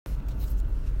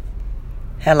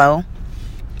Hello,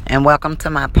 and welcome to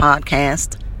my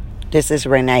podcast. This is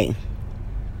Renee.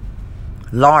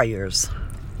 Lawyers.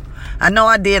 I know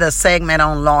I did a segment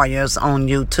on lawyers on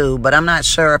YouTube, but I'm not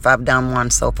sure if I've done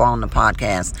one so far on the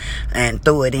podcast and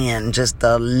threw it in just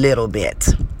a little bit.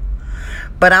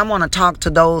 But I want to talk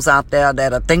to those out there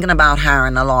that are thinking about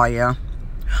hiring a lawyer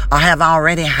or have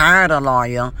already hired a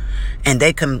lawyer and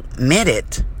they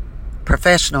committed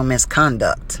professional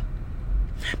misconduct.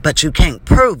 But you can't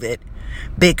prove it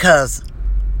because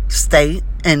state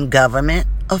and government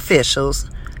officials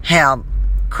have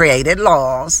created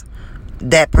laws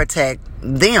that protect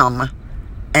them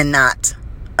and not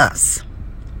us.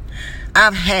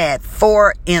 I've had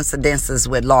 4 incidences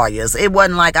with lawyers. It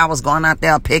wasn't like I was going out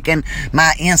there picking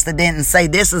my incident and say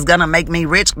this is going to make me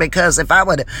rich, because if I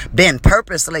would have been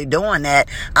purposely doing that,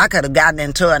 I could have gotten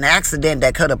into an accident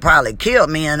that could have probably killed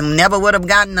me and never would have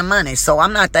gotten the money. So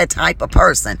I'm not that type of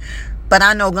person. But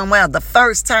I know good well, the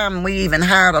first time we even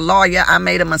hired a lawyer, I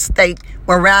made a mistake.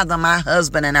 Well, rather, my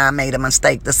husband and I made a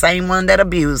mistake. The same one that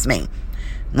abused me.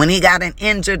 When he got an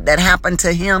injured that happened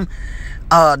to him,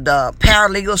 the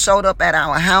paralegal showed up at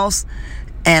our house,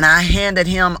 and I handed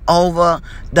him over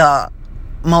the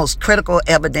most critical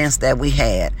evidence that we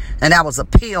had. And that was a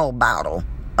pill bottle.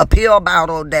 A pill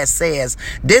bottle that says,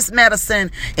 this medicine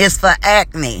is for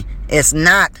acne. It's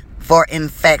not for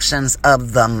infections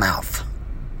of the mouth.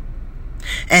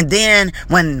 And then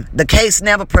when the case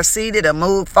never proceeded or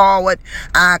moved forward,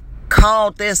 I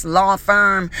called this law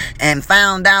firm and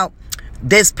found out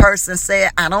this person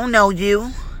said, I don't know you.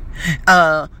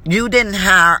 You didn't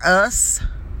hire us.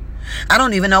 I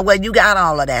don't even know where you got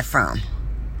all of that from.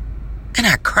 And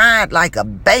I cried like a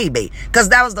baby, because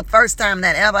that was the first time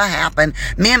that ever happened.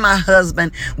 Me and my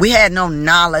husband, we had no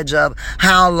knowledge of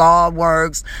how law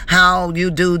works, how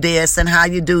you do this and how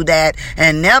you do that,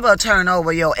 and never turn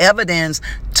over your evidence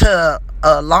to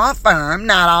a law firm,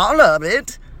 not all of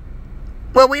it.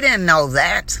 Well, we didn't know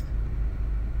that.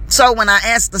 So when I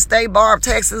asked the State Bar of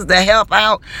Texas to help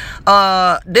out,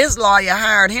 this lawyer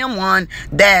hired him one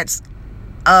that's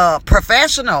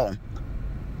professional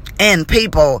in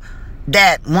people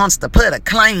that wants to put a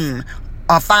claim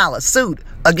or file a suit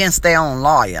against their own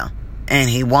lawyer. And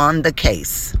he won the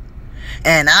case.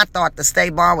 And I thought the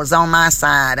State Bar was on my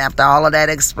side after all of that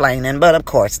explaining, but of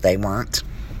course they weren't.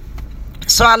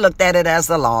 So I looked at it as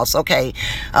a loss. Okay,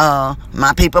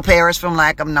 my people perish from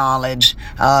lack of knowledge.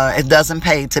 It doesn't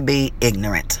pay to be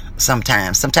ignorant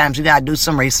sometimes. Sometimes you got to do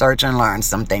some research and learn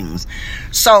some things.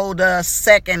 So the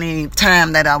second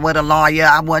time that I was with a lawyer,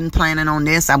 I wasn't planning on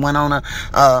this. I went on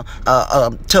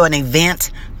to an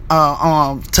event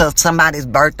to somebody's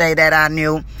birthday that I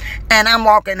knew. And I'm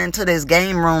walking into this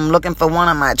game room looking for one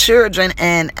of my children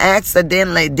and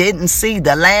accidentally didn't see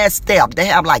the last step. They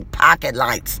have like pocket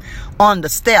lights on the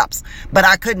steps, but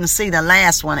I couldn't see the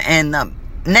last one. And the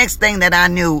next thing that I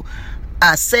knew,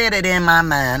 I said it in my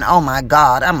mind, oh my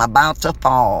God, I'm about to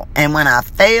fall. And when I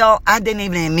fell, I didn't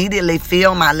even immediately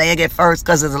feel my leg at first,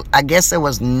 because I guess it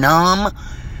was numb.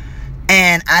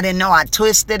 And I didn't know I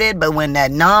twisted it, but when that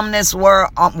numbness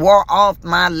wore off,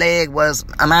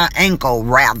 my ankle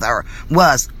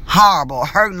was horrible,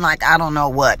 hurting like I don't know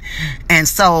what. And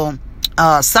so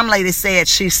some lady said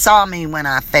she saw me when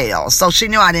I fell, so she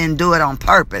knew I didn't do it on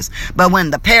purpose. But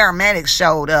when the paramedics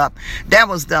showed up, that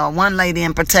was the one lady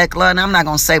in particular, and I'm not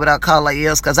going to say what her color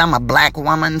is because I'm a black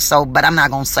woman, but I'm not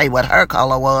going to say what her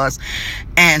color was.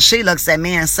 And she looks at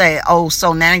me and say, oh,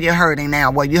 so now you're hurting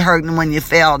now. Well, you hurting when you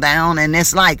fell down. And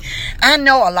it's like, I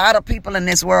know a lot of people in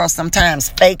this world sometimes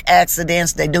fake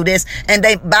accidents. They do this, and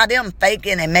by them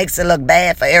faking, it makes it look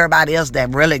bad for everybody else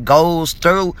that really goes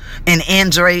through an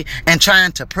injury and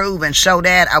trying to prove and show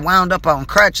that. I wound up on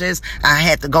crutches. I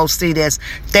had to go see this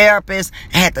therapist.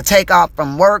 I had to take off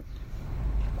from work.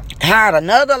 Hired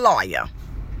another lawyer.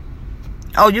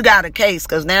 Oh, you got a case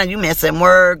because now you missing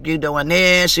work, you doing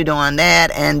this, you doing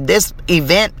that. And this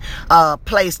event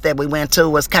place that we went to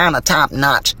was kind of top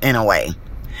notch in a way.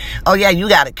 Oh yeah, you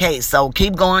got a case, so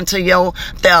keep going to your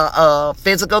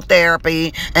physical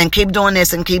therapy and keep doing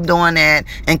this and keep doing that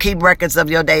and keep records of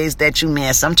your days that you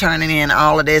missed. I'm turning in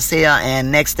all of this here,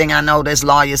 and next thing I know, this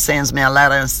lawyer sends me a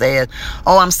letter and says,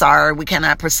 oh, I'm sorry, we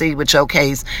cannot proceed with your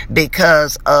case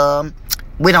because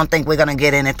we don't think we're going to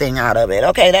get anything out of it.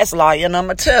 Okay, that's lawyer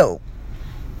number 2.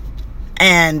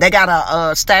 And they got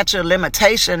a statute of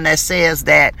limitation that says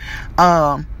that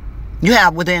you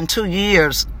have within 2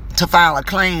 years to file a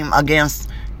claim against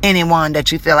anyone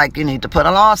that you feel like you need to put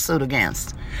a lawsuit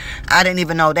against. I didn't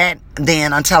even know that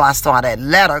then until I saw that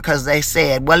letter, because they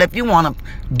said, well, if you want to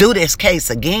do this case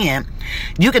again,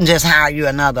 you can just hire you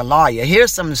another lawyer.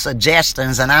 Here's some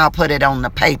suggestions, and I'll put it on the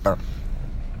paper.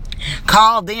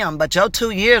 Call them, but your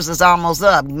 2 years is almost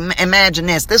up. Imagine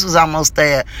this. This was almost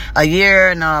a year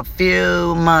and a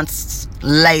few months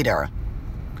later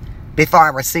before I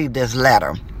received this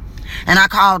letter. And I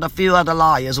called a few other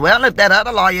lawyers. Well, if that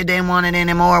other lawyer didn't want it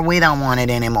anymore, we don't want it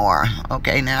anymore.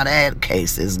 Okay, now that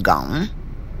case is gone.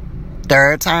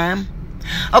 Third time.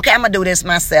 Okay, I'm going to do this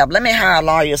myself. Let me hire a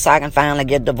lawyer so I can finally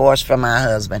get divorced from my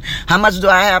husband. How much do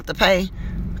I have to pay?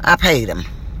 I paid him.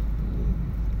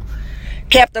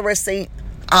 Kept the receipt,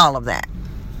 all of that.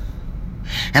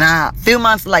 And a few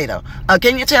months later,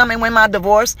 can you tell me when my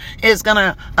divorce is going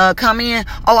to come in?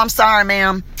 Oh, I'm sorry,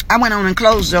 ma'am. I went on and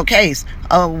closed your case.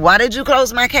 Why did you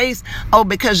close my case? Oh,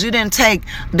 because you didn't take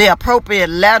the appropriate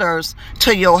letters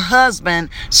to your husband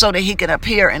so that he could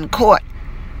appear in court.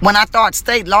 When I thought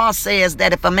state law says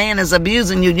that if a man is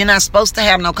abusing you, you're not supposed to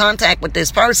have no contact with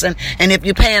this person. And if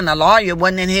you're paying a lawyer,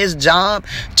 wasn't it his job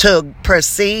to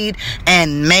proceed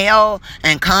and mail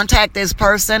and contact this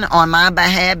person on my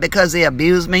behalf because he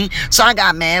abused me? So I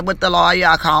got mad with the lawyer.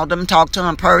 I called him, talked to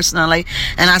him personally.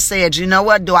 And I said, you know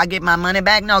what? Do I get my money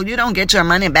back? No, you don't get your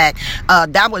money back.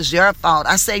 That was your fault.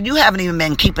 I said, you haven't even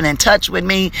been keeping in touch with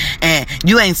me. And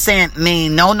you ain't sent me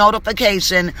no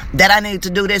notification that I need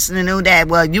to do this and do that.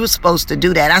 Well, you were supposed to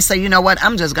do that. I say, you know what?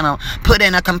 I'm just going to put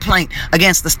in a complaint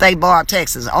against the State Bar of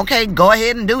Texas. Okay, go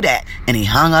ahead and do that. And he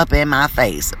hung up in my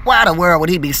face. Why the world would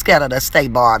he be scared of the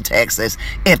State Bar of Texas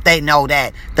if they know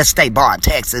that the State Bar of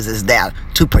Texas is there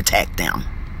to protect them?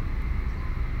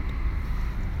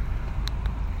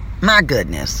 My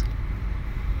goodness.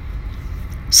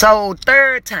 So,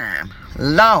 third time,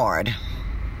 Lord,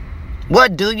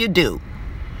 what do you do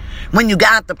when you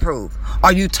got the proof?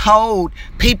 Or you told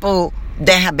people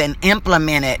that have been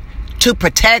implemented to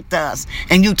protect us,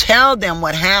 and you tell them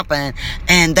what happened,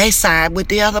 and they side with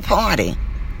the other party?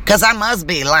 Because I must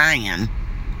be lying.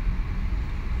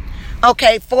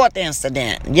 Okay, fourth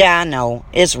incident. Yeah, I know.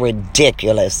 It's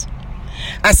ridiculous.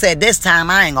 I said, this time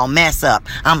I ain't gonna mess up.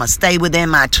 I'm gonna stay within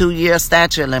my 2-year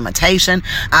statute of limitation.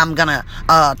 I'm gonna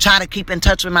try to keep in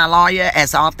touch with my lawyer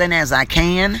as often as I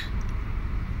can.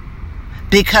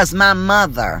 Because my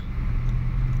mother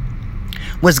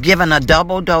was given a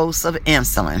double dose of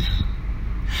insulin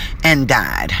and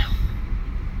died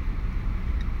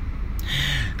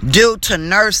due to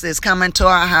nurses coming to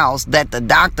our house that the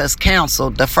doctors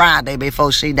canceled the Friday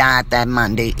before she died that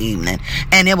Monday evening.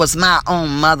 And it was my own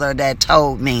mother that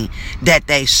told me that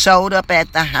they showed up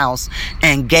at the house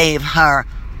and gave her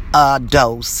a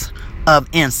dose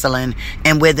of insulin,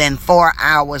 and within 4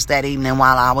 hours that evening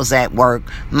while I was at work,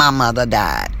 my mother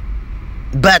died.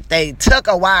 But they took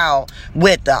a while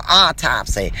with the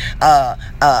autopsy.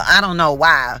 I don't know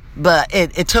why, but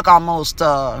it took almost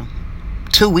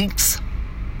 2 weeks.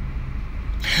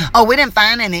 Oh, we didn't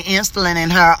find any insulin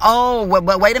in her. Oh,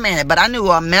 but wait a minute. But I knew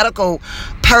a medical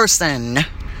person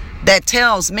that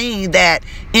tells me that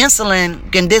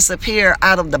insulin can disappear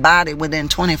out of the body within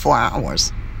 24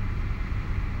 hours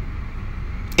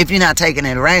if you're not taking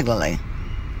it regularly.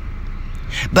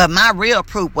 But my real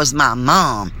proof was my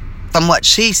mom, from what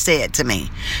she said to me.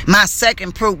 My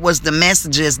second proof was the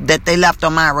messages that they left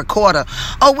on my recorder.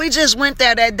 Oh, we just went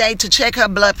there that day to check her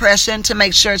blood pressure and to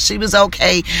make sure she was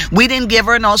okay. We didn't give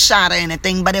her no shot or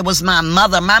anything, but it was my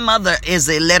mother. My mother is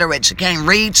illiterate. She can't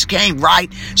read, she can't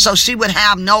write, so she would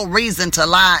have no reason to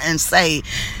lie and say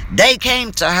they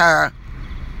came to her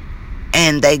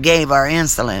and they gave her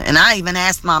insulin. And I even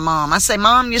asked my mom, I said,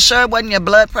 Mom, you sure it wasn't your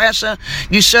blood pressure?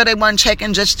 You sure they wasn't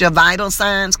checking just your vital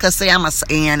signs? Because, see, I'm a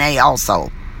CNA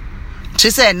also. She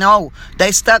said, no,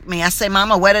 they stuck me. I said,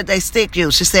 Mama, where did they stick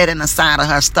you? She said, in the side of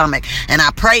her stomach. And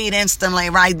I prayed instantly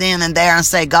right then and there and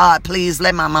said, God, please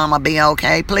let my mama be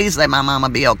okay. Please let my mama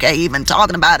be okay. Even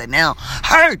talking about it now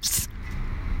hurts.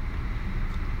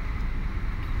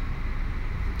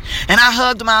 And I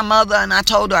hugged my mother and I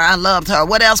told her I loved her.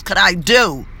 What else could I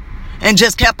do? And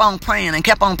just kept on praying and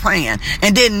kept on praying.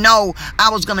 And didn't know I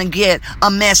was going to get a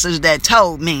message that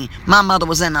told me my mother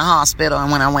was in the hospital.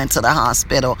 And when I went to the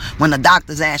hospital, when the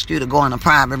doctors ask you to go in a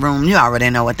private room, you already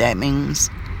know what that means.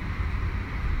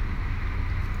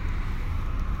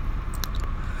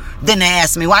 Then they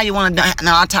asked me, why you want to do an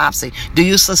autopsy? Do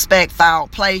you suspect foul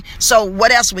play? So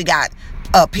what else we got?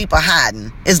 People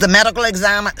hiding. Is the medical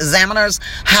examiners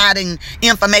hiding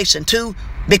information too?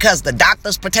 Because the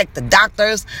doctors protect the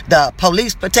doctors, the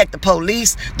police protect the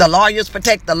police, the lawyers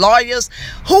protect the lawyers.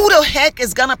 Who the heck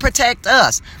is gonna protect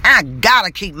us? I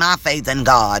gotta keep my faith in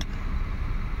God.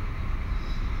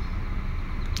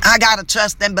 I gotta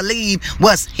trust and believe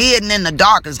what's hidden in the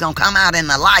dark is gonna come out in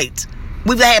the light.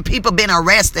 We've had people been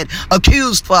arrested,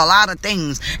 accused for a lot of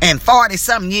things, and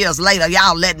 40-something years later,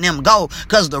 y'all letting them go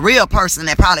because the real person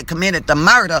that probably committed the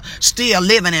murder still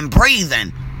living and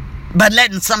breathing, but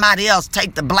letting somebody else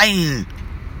take the blame.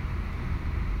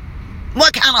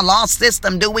 What kind of law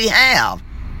system do we have?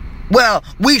 Well,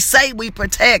 we say we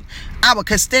protect our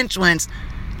constituents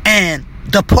and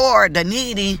the poor, the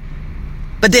needy,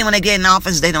 but then when they get in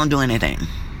office, they don't do anything.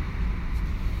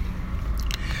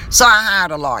 So I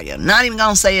hired a lawyer. Not even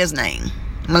going to say his name.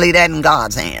 I'm going to leave that in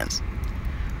God's hands.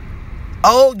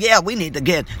 Oh, yeah, we need to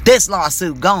get this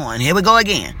lawsuit going. Here we go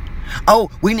again.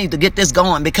 Oh, we need to get this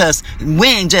going because we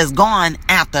ain't just going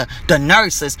after the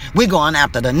nurses. We're going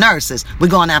after the nurses. We're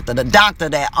going after the doctor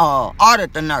that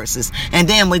ordered the nurses. And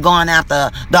then we're going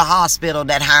after the hospital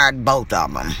that hired both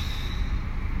of them.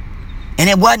 And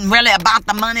it wasn't really about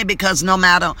the money because no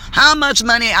matter how much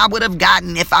money I would have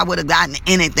gotten, if I would have gotten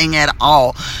anything at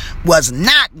all, was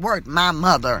not worth my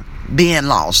mother being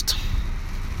lost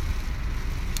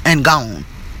and gone.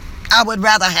 I would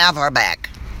rather have her back.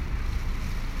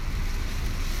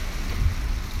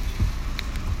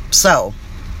 So,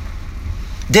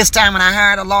 this time when I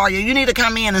hired a lawyer, you need to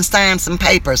come in and sign some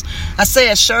papers. I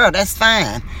said, sure, that's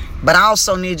fine. But I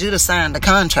also need you to sign the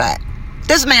contract.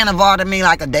 This man avoided me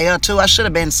like a day or two. I should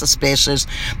have been suspicious.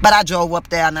 But I drove up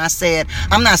there and I said,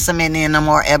 I'm not submitting in no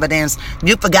more evidence.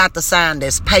 You forgot to sign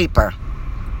this paper.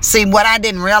 See, what I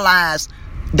didn't realize,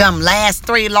 them last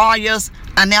 3 lawyers,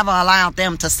 I never allowed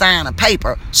them to sign a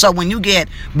paper. So when you get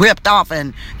ripped off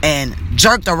and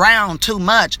jerked around too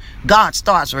much, God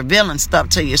starts revealing stuff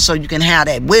to you so you can have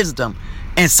that wisdom.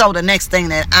 And so the next thing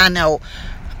that I know,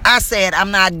 I said,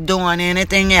 I'm not doing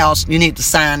anything else. You need to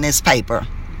sign this paper.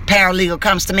 Paralegal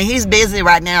comes to me. He's busy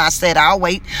right now. I said, I'll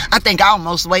wait. I think I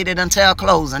almost waited until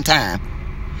closing time.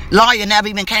 Lawyer never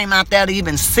even came out there to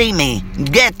even see me.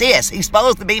 Get this. He's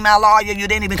supposed to be my lawyer. You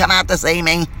didn't even come out to see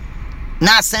me.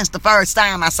 Not since the first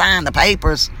time I signed the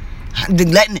papers.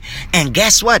 And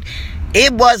guess what?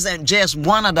 It wasn't just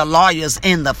one of the lawyers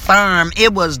in the firm.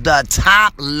 It was the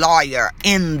top lawyer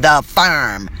in the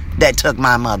firm that took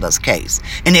my mother's case.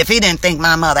 And if he didn't think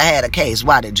my mother had a case,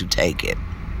 why did you take it?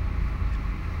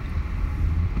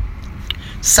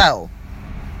 So,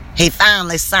 he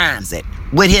finally signs it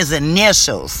with his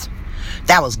initials.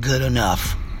 That was good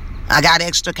enough. I got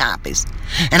extra copies.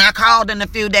 And I called in a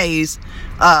few days.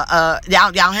 Y'all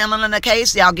handling the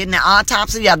case? Y'all getting the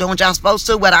autopsy? Y'all doing what y'all supposed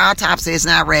to? Well, the autopsy is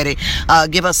not ready.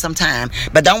 Give us some time.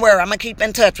 But don't worry, I'm going to keep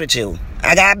in touch with you.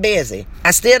 I got busy.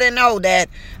 I still didn't know that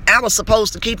I was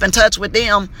supposed to keep in touch with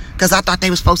them because I thought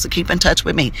they were supposed to keep in touch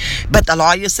with me. But the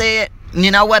lawyer said, you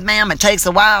know what, ma'am? It takes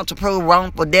a while to prove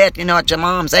wrongful death, at your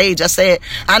mom's age. I said,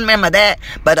 I remember that.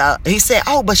 But he said,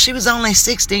 oh, but she was only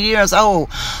 60 years old.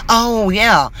 Oh,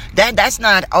 yeah. That's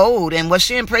not old. And was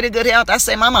she in pretty good health? I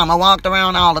said, my mama walked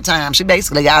around all the time. She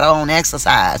basically got her own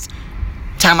exercise.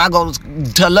 Time I go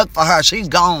to look for her, she's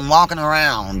gone walking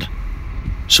around.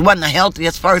 She wasn't the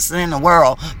healthiest person in the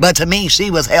world, but to me,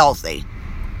 she was healthy.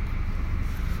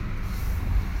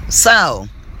 So,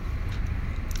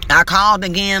 I called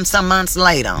again some months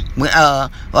later. We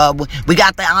got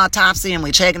the autopsy and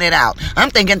we checking it out. I'm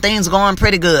thinking things going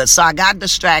pretty good. So I got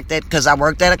distracted because I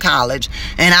worked at a college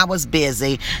and I was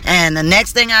busy. And the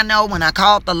next thing I know, when I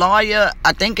called the lawyer,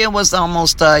 I think it was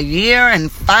almost a year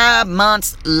and 5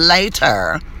 months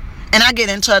later, and I get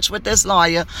in touch with this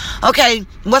lawyer. Okay,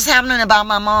 what's happening about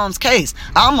my mom's case?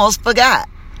 I almost forgot.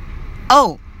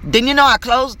 Oh, didn't you know I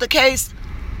closed the case?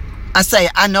 I say,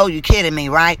 I know you're kidding me,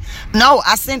 right? No,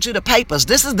 I sent you the papers.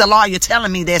 This is the lawyer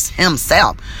telling me this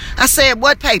himself. I said,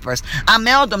 what papers? I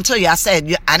mailed them to you. I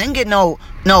said, I didn't get no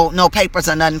papers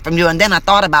or nothing from you. And then I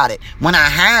thought about it. When I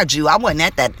hired you, I wasn't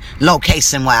at that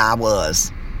location where I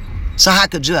was. So how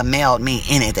could you have mailed me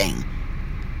anything?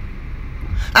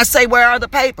 I say, where are the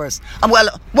papers? Well,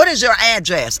 what is your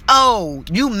address? Oh,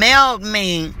 you mailed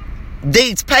me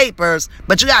these papers,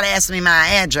 but you got to ask me my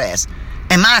address.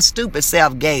 And my stupid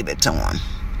self gave it to him.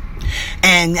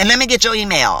 And let me get your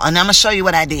email. And I'm going to show you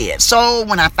what I did. So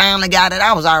when I finally got it,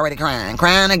 I was already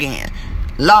crying again.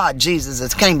 Lord Jesus,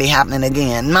 this can't be happening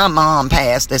again. My mom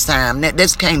passed this time.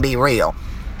 This can't be real.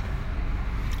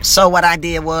 So what I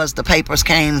did was the papers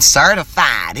came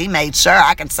certified. He made sure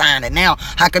I can sign it now.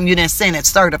 How come you didn't send it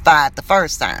certified the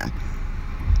first time?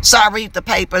 So I read the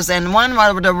papers, and one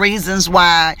of the reasons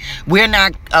why we're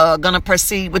not going to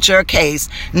proceed with your case,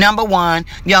 number one,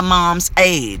 your mom's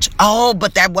age. Oh,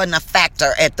 but that wasn't a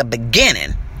factor at the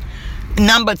beginning.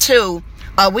 Number two,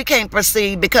 we can't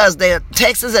proceed because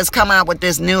Texas has come out with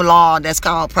this new law that's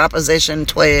called Proposition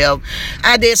 12.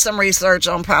 I did some research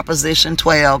on Proposition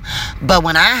 12, but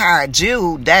when I hired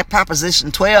you, that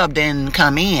Proposition 12 didn't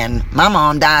come in. My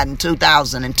mom died in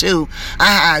 2002. I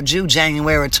hired you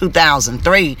January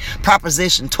 2003.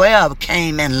 Proposition 12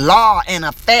 came in law in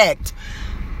effect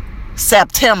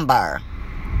September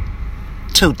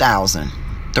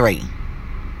 2003.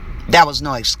 That was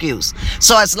no excuse.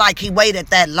 So it's like he waited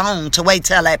that long to wait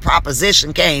till that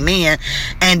proposition came in.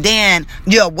 And then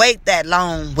you'll wait that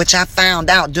long, which I found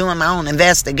out doing my own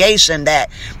investigation, that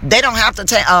they don't have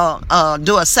to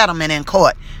do a settlement in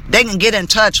court. They can get in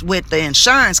touch with the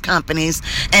insurance companies,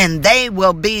 and they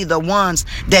will be the ones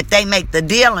that they make the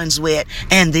dealings with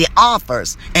and the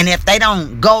offers. And if they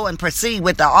don't go and proceed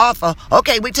with the offer,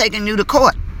 okay, we're taking you to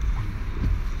court.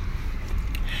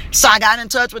 So I got in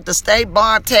touch with the State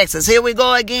Bar of Texas. Here we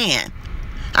go again.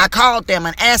 I called them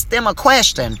and asked them a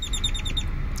question.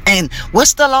 And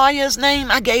what's the lawyer's name?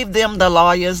 I gave them the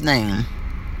lawyer's name.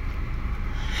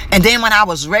 And then when I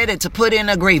was ready to put in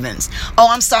a grievance, oh,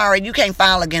 I'm sorry, you can't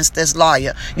file against this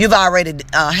lawyer. You've already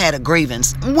had a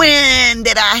grievance. When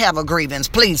did I have a grievance?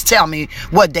 Please tell me,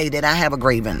 what day did I have a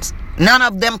grievance? None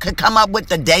of them could come up with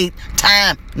the date,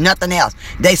 time, nothing else.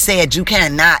 They said you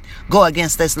cannot go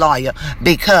against this lawyer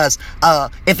because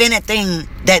if anything,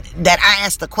 that I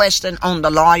asked the question on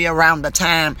the lawyer around the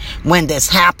time when this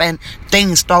happened,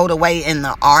 things thrown away in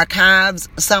the archives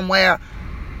somewhere.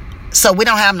 So we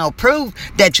don't have no proof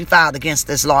that you filed against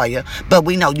this lawyer, but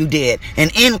we know you did. An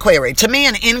inquiry. To me,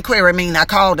 an inquiry means I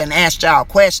called and asked y'all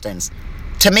questions.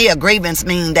 To me, a grievance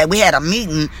means that we had a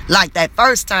meeting like that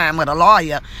first time with a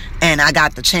lawyer, and I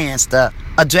got the chance to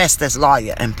address this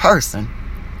lawyer in person.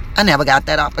 I never got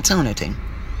that opportunity.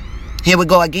 Here we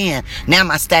go again. Now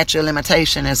my statute of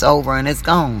limitation is over and it's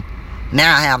gone.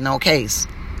 Now I have no case.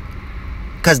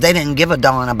 Because they didn't give a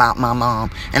darn about my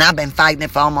mom. And I've been fighting it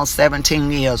for almost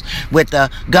 17 years with the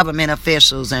government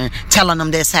officials and telling them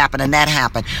this happened and that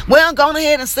happened. Well, go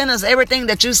ahead and send us everything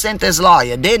that you sent this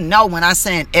lawyer. Didn't know when I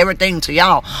sent everything to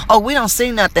y'all. Oh, we don't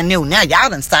see nothing new. Now y'all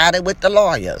done sided with the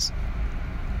lawyers.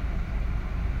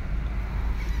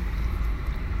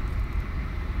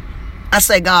 I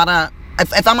say, God,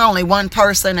 if I'm only one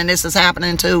person and this is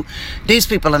happening to, these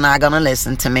people are not going to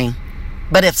listen to me.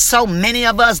 But if so many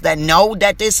of us that know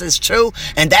that this is true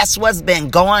and that's what's been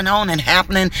going on and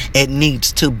happening, it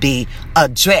needs to be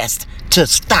addressed to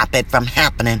stop it from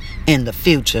happening in the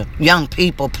future. Young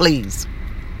people, please.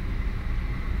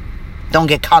 Don't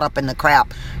get caught up in the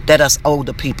crap that us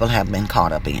older people have been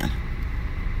caught up in.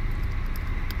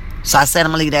 So I said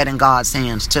I'm going to leave that in God's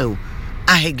hands too.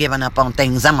 I hate giving up on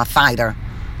things. I'm a fighter.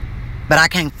 But I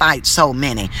can't fight so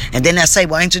many. And then they say,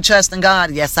 well, ain't you trusting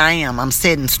God? Yes, I am. I'm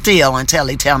sitting still until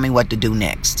he tell me what to do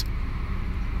next.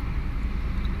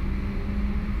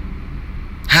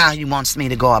 How he wants me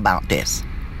to go about this.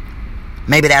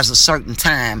 Maybe there's a certain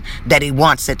time that he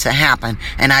wants it to happen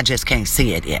and I just can't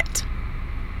see it yet.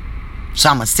 So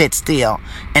I'm going to sit still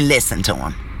and listen to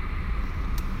him.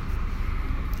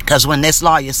 Because when this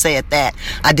lawyer said that,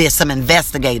 I did some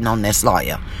investigating on this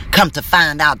lawyer. Come to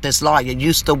find out this lawyer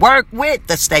used to work with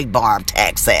the State Bar of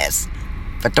Texas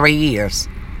for 3 years.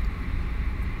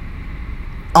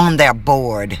 On their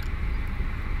board.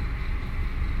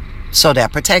 So they're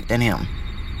protecting him.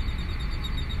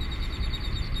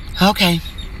 Okay.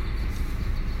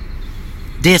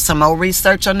 Did some more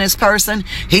research on this person.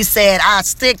 He said, I'll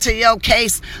stick to your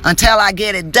case until I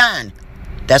get it done.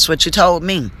 That's what you told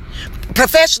me.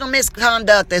 Professional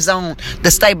misconduct is on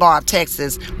the State Bar of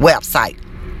Texas website.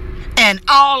 And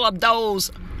all of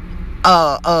those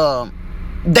that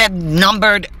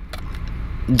numbered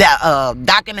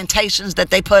documentations that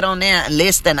they put on there,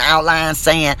 list and outline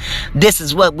saying this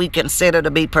is what we consider to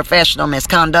be professional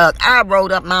misconduct. I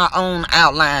wrote up my own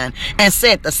outline and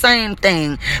said the same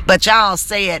thing, but y'all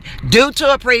said due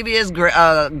to a previous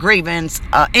grievance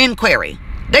inquiry.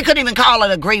 They couldn't even call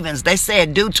it a grievance. They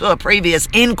said due to a previous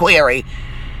inquiry,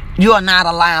 you are not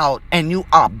allowed and you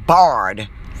are barred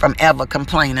from ever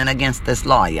complaining against this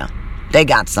lawyer. They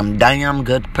got some damn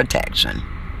good protection.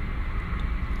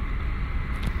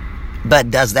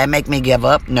 But does that make me give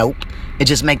up? Nope. It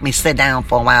just make me sit down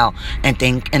for a while and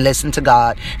think and listen to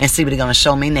God and see what he's going to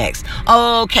show me next.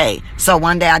 Okay, so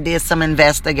one day I did some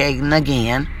investigating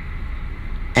again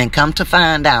and come to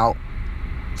find out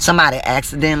somebody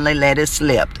accidentally let it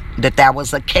slip that there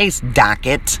was a case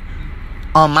docket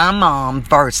on my mom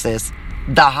versus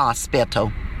the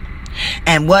hospital.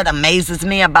 And what amazes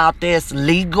me about this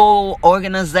legal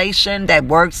organization that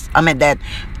works, that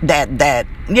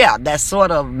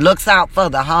sort of looks out for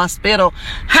the hospital.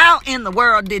 How in the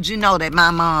world did you know that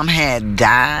my mom had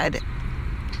died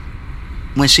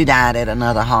when she died at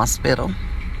another hospital?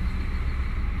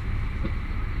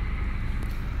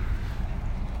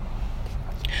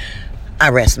 I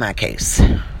rest my case.